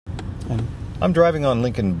And I'm driving on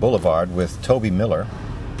Lincoln Boulevard with Toby Miller.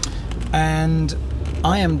 And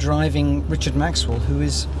I am driving Richard Maxwell, who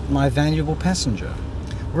is my valuable passenger.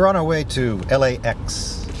 We're on our way to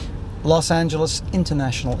LAX. Los Angeles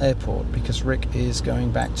International Airport, because Rick is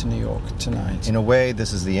going back to New York tonight. In a way,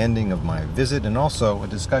 this is the ending of my visit and also a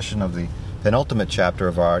discussion of the penultimate chapter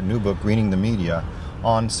of our new book, Greening the Media,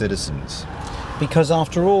 on citizens. Because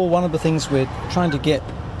after all, one of the things we're trying to get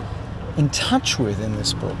in touch with in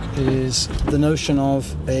this book is the notion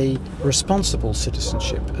of a responsible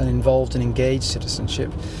citizenship, an involved and engaged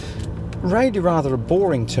citizenship. Really rather a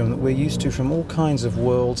boring term that we're used to from all kinds of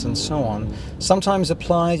worlds and so on, sometimes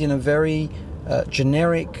applied in a very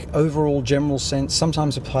generic, overall general sense,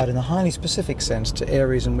 sometimes applied in a highly specific sense to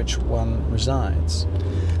areas in which one resides.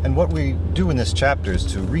 And what we do in this chapter is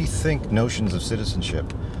to rethink notions of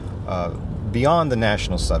citizenship beyond the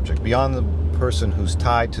national subject, beyond the person who's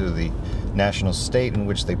tied to the national state in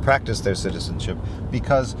which they practice their citizenship,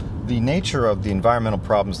 because the nature of the environmental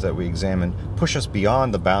problems that we examine push us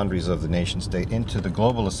beyond the boundaries of the nation state into the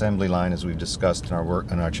global assembly line, as we've discussed in our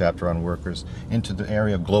work in our chapter on workers, into the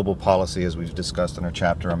area of global policy, as we've discussed in our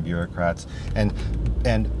chapter on bureaucrats, and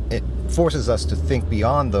it forces us to think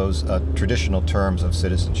beyond those traditional terms of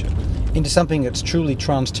citizenship into something that's truly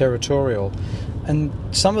trans-territorial. And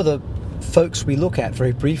some of the folks we look at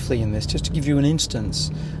very briefly in this, just to give you an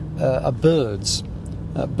instance, are birds.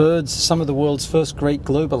 Birds, some of the world's first great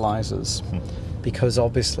globalizers, because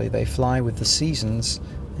obviously they fly with the seasons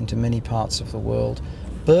into many parts of the world.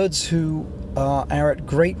 Birds who are at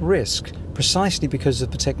great risk precisely because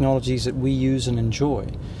of the technologies that we use and enjoy,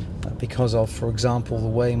 because of, for example, the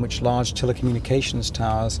way in which large telecommunications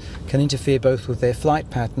towers can interfere both with their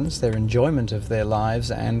flight patterns, their enjoyment of their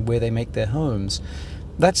lives, and where they make their homes.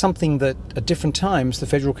 That's something that at different times the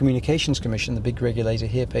Federal Communications Commission, the big regulator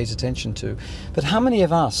here, pays attention to. But how many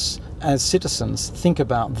of us as citizens think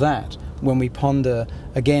about that when we ponder,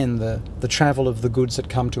 again, the travel of the goods that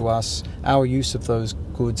come to us, our use of those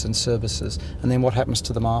goods and services, and then what happens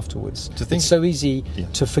to them afterwards? It's so easy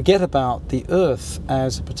to forget about the earth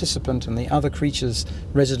as a participant and the other creatures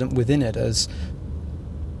resident within it as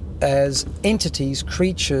entities,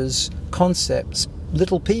 creatures, concepts,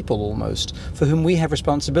 little people almost, for whom we have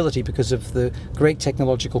responsibility because of the great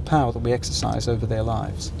technological power that we exercise over their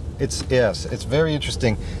lives. It's very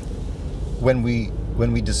interesting when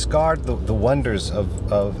we discard the wonders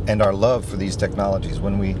of and our love for these technologies,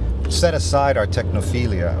 when we set aside our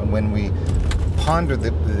technophilia, and when we ponder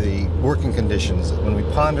the working conditions, when we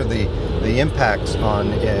ponder the impacts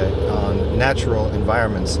on natural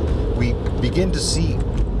environments, we begin to see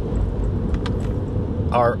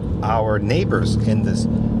our neighbors in this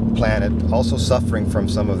planet also suffering from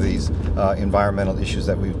some of these environmental issues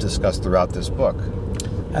that we've discussed throughout this book.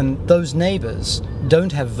 And those neighbors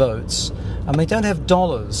don't have votes, and they don't have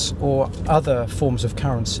dollars or other forms of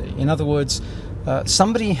currency. In other words,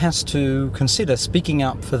 somebody has to consider speaking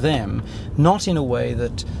up for them, not in a way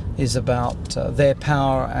that is about their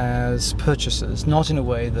power as purchasers, not in a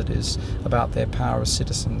way that is about their power as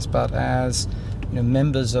citizens, but as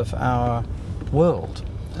members of our world.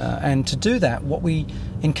 And to do that, what we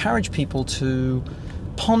encourage people to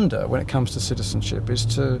ponder when it comes to citizenship is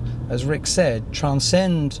to, as Rick said,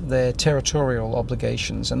 transcend their territorial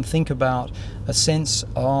obligations and think about a sense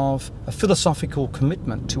of a philosophical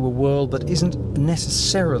commitment to a world that isn't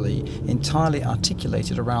necessarily entirely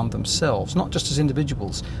articulated around themselves, not just as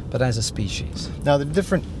individuals, but as a species. Now,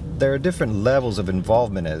 there are different levels of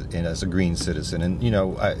involvement as a green citizen, and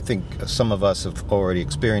I think some of us have already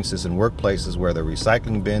experienced this in workplaces where there are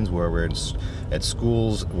recycling bins, where we're at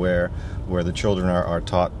schools where the children are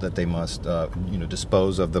taught that they must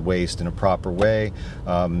dispose of the waste in a proper way.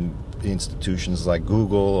 Institutions like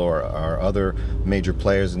Google or other major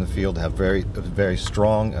players in the field have very, very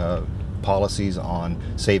strong policies on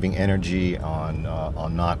saving energy,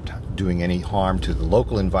 on not doing any harm to the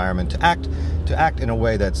local environment, to act in a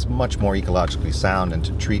way that's much more ecologically sound, and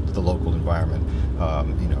to treat the local environment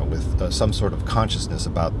with some sort of consciousness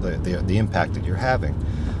about the impact that you're having.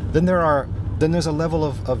 Then there's a level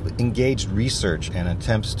of engaged research and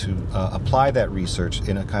attempts to apply that research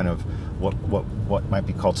in a kind of what might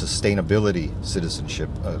be called sustainability citizenship,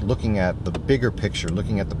 looking at the bigger picture,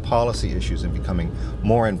 looking at the policy issues, and becoming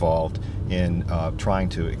more involved in trying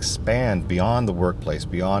to expand beyond the workplace,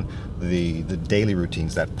 beyond the daily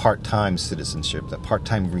routines, that part-time citizenship, that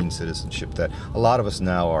part-time green citizenship that a lot of us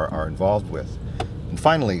now are involved with. And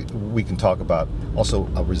finally, we can talk about also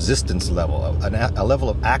a resistance level, a level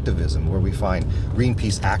of activism where we find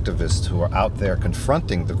Greenpeace activists who are out there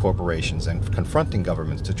confronting the corporations and confronting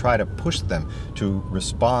governments to try to push them to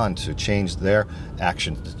respond, to change their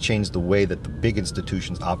actions, to change the way that the big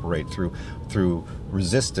institutions operate through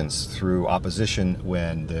resistance, through opposition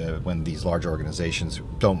when these large organizations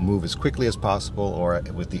don't move as quickly as possible or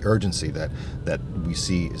with the urgency that we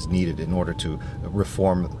see is needed in order to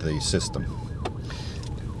reform the system.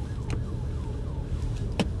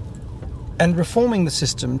 And reforming the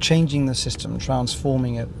system, changing the system,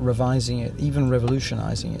 transforming it, revising it, even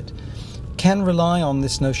revolutionizing it, can rely on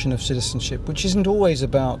this notion of citizenship, which isn't always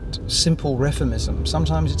about simple reformism.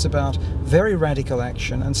 Sometimes it's about very radical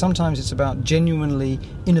action, and sometimes it's about genuinely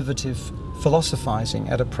innovative philosophizing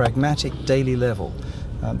at a pragmatic daily level.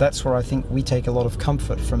 That's where I think we take a lot of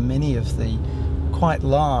comfort from many of the quite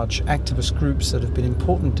large activist groups that have been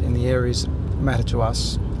important in the areas that matter to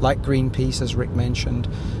us, like Greenpeace, as Rick mentioned,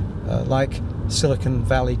 like Silicon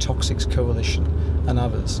Valley Toxics Coalition and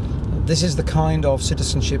others. This is the kind of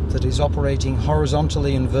citizenship that is operating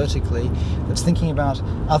horizontally and vertically, that's thinking about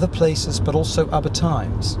other places but also other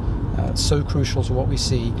times. It's so crucial to what we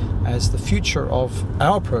see as the future of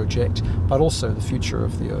our project, but also the future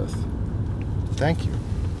of the Earth. Thank you.